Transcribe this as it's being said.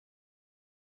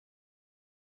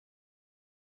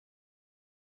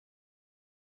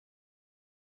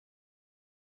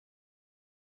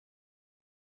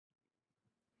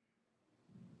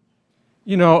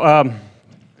You know,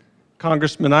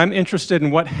 Congressman, I'm interested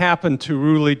in what happened to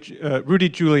Rudy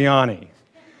Giuliani.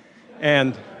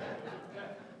 And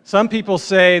some people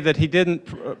say that he didn't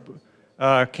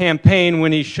campaign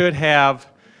when he should have,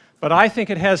 but I think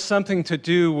it has something to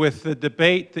do with the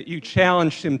debate that you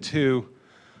challenged him to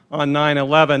on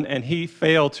 9/11 and he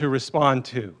failed to respond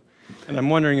to. And I'm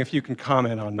wondering if you can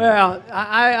comment on that. Well,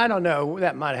 I don't know.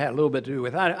 That might have had a little bit to do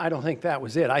with it. I don't think that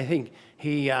was it. I think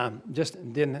he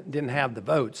just didn't have the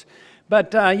votes.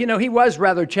 But, you know, he was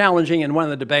rather challenging in one of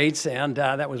the debates, and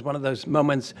that was one of those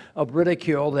moments of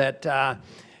ridicule that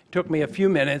took me a few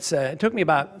minutes. It took me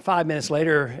about 5 minutes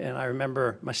later, and I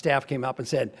remember my staff came up and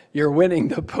said, "You're winning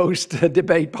the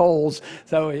post-debate polls,"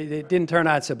 so it didn't turn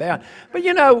out so bad. But,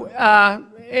 you know,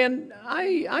 and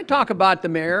I talk about the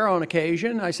mayor on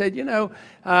occasion. I said, you know,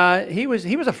 he was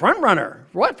a front runner.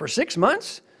 What, for 6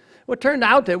 months? Well, it turned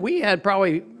out that we had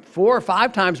probably 4 or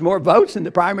 5 times more votes in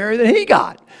the primary than he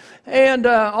got. And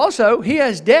also, he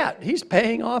has debt. He's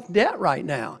paying off debt right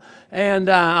now. And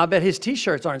I bet his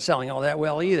T-shirts aren't selling all that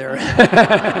well either.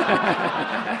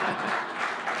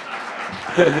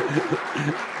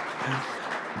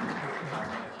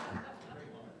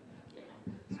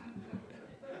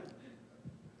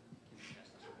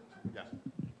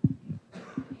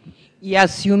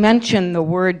 Yes, you mentioned the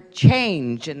word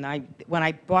change, and when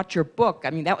I bought your book,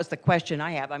 I mean, that was the question I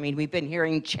have. I mean, we've been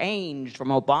hearing change from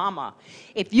Obama.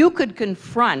 If you could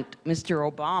confront Mr.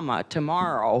 Obama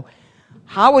tomorrow,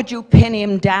 how would you pin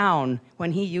him down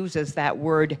when he uses that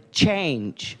word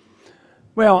change?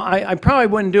 Well, I probably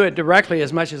wouldn't do it directly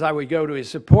as much as I would go to his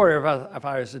supporter if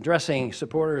I was addressing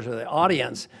supporters or the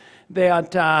audience.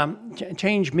 That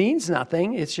change means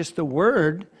nothing. It's just a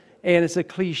word, and it's a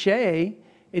cliche.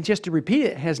 And just to repeat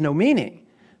it has no meaning.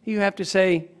 You have to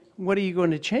say, what are you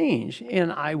going to change?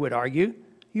 And I would argue,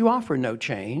 you offer no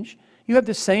change. You have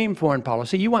the same foreign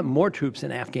policy. You want more troops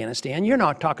in Afghanistan. You're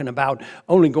not talking about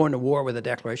only going to war with a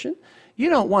declaration. You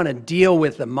don't want to deal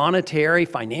with the monetary,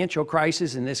 financial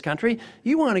crisis in this country.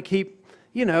 You want to keep,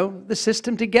 you know, the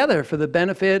system together for the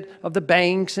benefit of the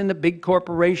banks and the big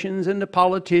corporations and the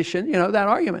politicians, you know, that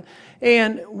argument.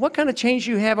 And what kind of change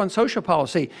do you have on social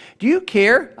policy? Do you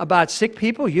care about sick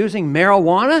people using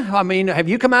marijuana? I mean, have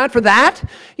you come out for that?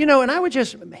 You know, and I would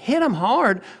just hit him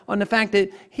hard on the fact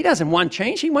that he doesn't want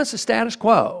change. He wants the status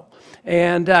quo.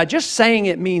 And just saying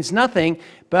it means nothing,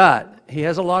 but he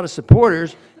has a lot of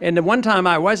supporters. And the one time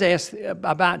I was asked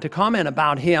to comment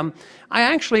about him, I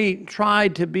actually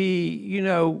tried to be, you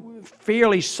know,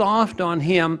 fairly soft on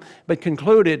him, but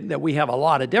concluded that we have a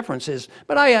lot of differences.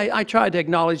 But I tried to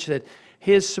acknowledge that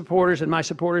his supporters and my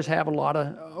supporters have a lot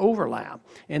of overlap,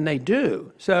 and they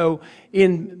do. So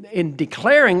in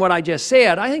declaring what I just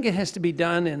said, I think it has to be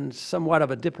done in somewhat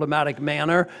of a diplomatic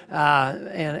manner,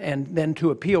 and then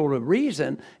to appeal to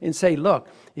reason and say, look,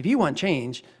 if you want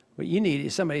change, what you need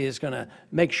is somebody that's going to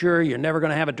make sure you're never going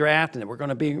to have a draft and that we're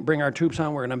going to bring our troops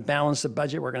home, we're going to balance the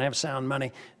budget, we're going to have sound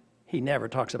money. He never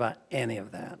talks about any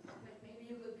of that. Maybe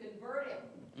you could convert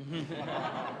him.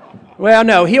 Well,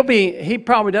 no, he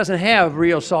probably doesn't have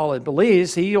real solid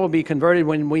beliefs. He will be converted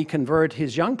when we convert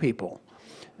his young people.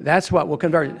 That's what will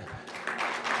convert.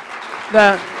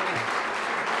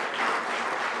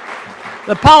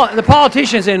 The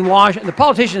politicians in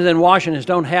Washington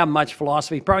don't have much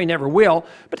philosophy, probably never will,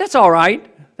 but that's all right.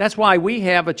 That's why we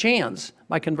have a chance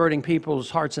by converting people's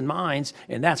hearts and minds,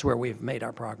 and that's where we've made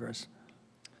our progress.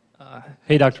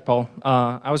 Hey, Dr. Paul.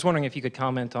 I was wondering if you could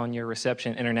comment on your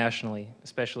reception internationally,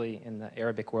 especially in the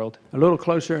Arabic world. A little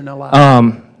closer and a lot.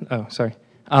 Oh, sorry.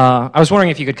 I was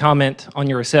wondering if you could comment on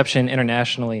your reception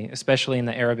internationally, especially in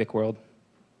the Arabic world.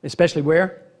 Especially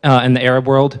where? In the Arab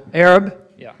world. Arab?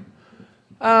 Yeah.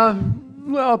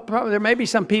 Well, probably there may be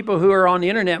some people who are on the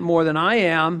internet more than I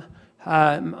am.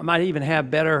 Might even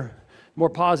have better, more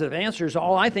positive answers.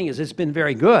 All I think is it's been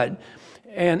very good.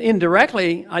 And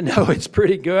indirectly, I know it's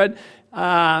pretty good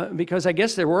because I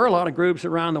guess there were a lot of groups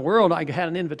around the world. I had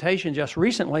an invitation just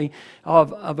recently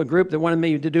of a group that wanted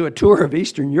me to do a tour of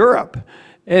Eastern Europe.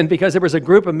 And because there was a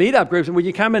group of meetup groups, and would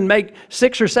you come and make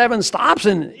 6 or 7 stops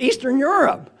in Eastern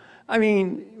Europe? I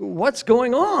mean, what's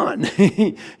going on?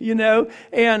 You know?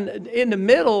 And in the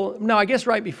middle, no, I guess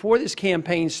right before this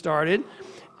campaign started,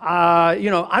 you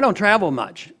know, I don't travel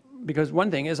much. Because one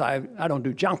thing is I don't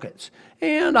do junkets,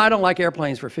 and I don't like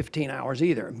airplanes for 15 hours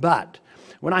either. But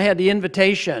when I had the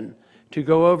invitation to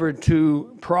go over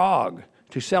to Prague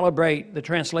to celebrate the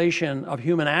translation of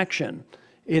Human Action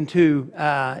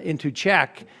into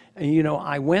check. And, you know,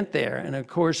 I went there, and of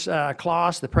course,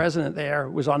 Klaus, the president there,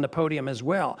 was on the podium as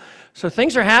well. So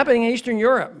things are happening in Eastern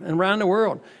Europe and around the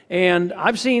world. And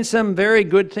I've seen some very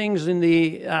good things in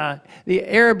the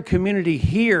Arab community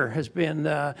here has been,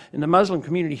 in the Muslim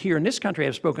community here in this country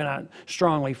have spoken out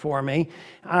strongly for me.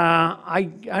 I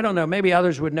don't know, maybe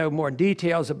others would know more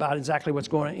details about exactly what's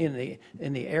going on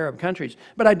in the Arab countries.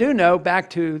 But I do know, back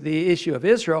to the issue of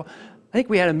Israel, I think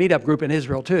we had a meetup group in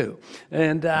Israel too.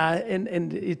 And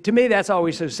to me, that's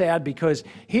always so sad, because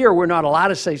here we're not allowed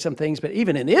to say some things, but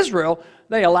even in Israel,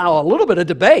 they allow a little bit of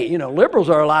debate. You know, liberals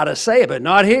are allowed to say it, but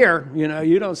not here. You know,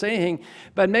 you don't say anything.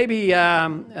 But maybe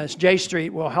J Street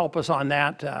will help us on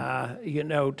that, you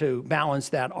know, to balance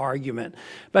that argument.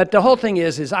 But the whole thing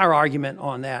is our argument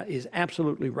on that is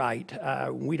absolutely right.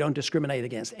 We don't discriminate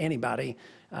against anybody.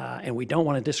 And we don't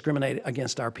want to discriminate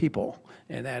against our people.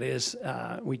 And that is,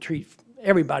 we treat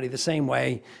everybody the same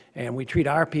way, and we treat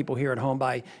our people here at home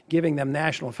by giving them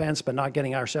national defense, but not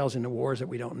getting ourselves into wars that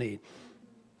we don't need.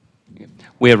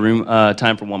 We have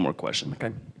time for one more question.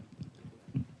 Okay.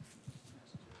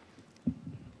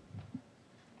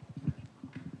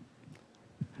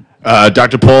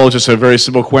 Dr. Paul, just a very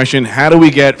simple question. How do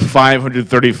we get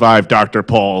 535 Dr.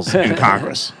 Pauls in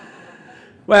Congress?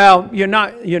 Well, you're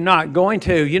not going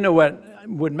to. You know what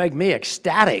would make me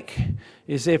ecstatic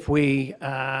is if we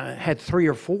had 3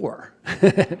 or 4.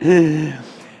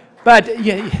 But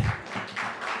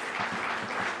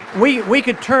we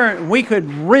could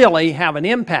really have an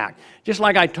impact. Just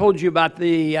like I told you about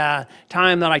the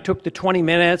time that I took the 20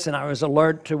 minutes and I was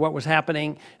alert to what was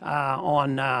happening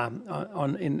in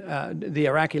the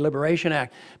Iraqi Liberation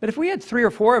Act. But if we had 3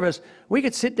 or 4 of us, we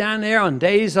could sit down there on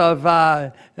days of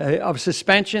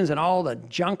suspensions and all the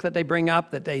junk that they bring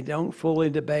up that they don't fully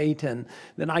debate. And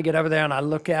then I get over there and I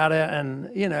look at it,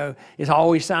 and, you know, it's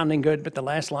always sounding good, but the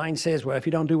last line says, well, if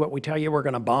you don't do what we tell you, we're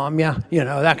going to bomb you, you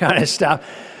know, that kind of stuff.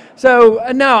 So,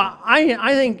 no,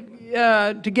 I think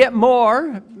to get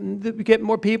more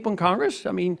people in Congress,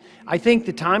 I mean, I think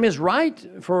the time is right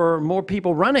for more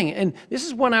people running. And this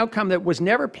is one outcome that was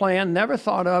never planned, never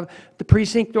thought of. The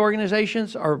precinct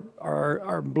organizations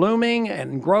are blooming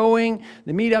and growing.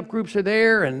 The meetup groups are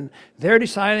there, and they're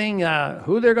deciding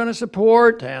who they're going to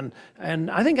support. And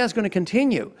I think that's going to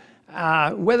continue.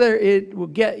 Whether it will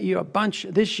get you a bunch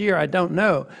this year, I don't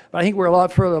know. But I think we're a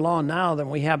lot further along now than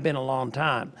we have been a long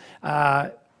time.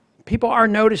 People are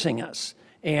noticing us.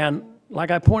 And like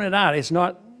I pointed out, it's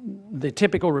not the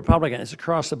typical Republican. It's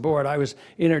across the board. I was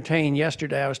entertained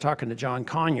yesterday. I was talking to John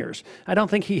Conyers. I don't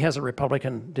think he has a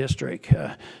Republican district,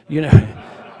 you know,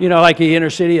 like the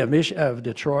inner city of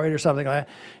Detroit or something like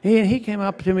that. He came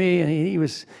up to me, and he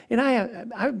was, and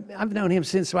I've known him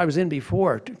since I was in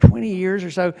before, 20 years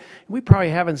or so. We probably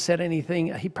haven't said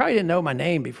anything. He probably didn't know my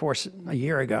name before a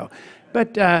year ago.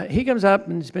 But he comes up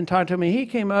and has been talking to me. He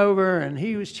came over and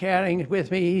he was chatting with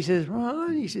me. He says,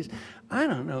 Ron, he says, I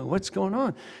don't know what's going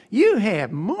on. You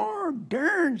have more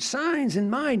darn signs in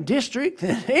my district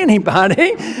than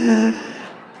anybody.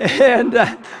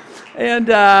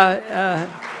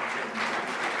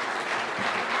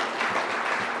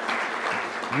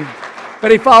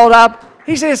 But he followed up.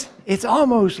 He says, it's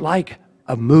almost like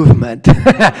a movement.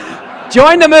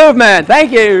 Join the movement.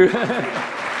 Thank you.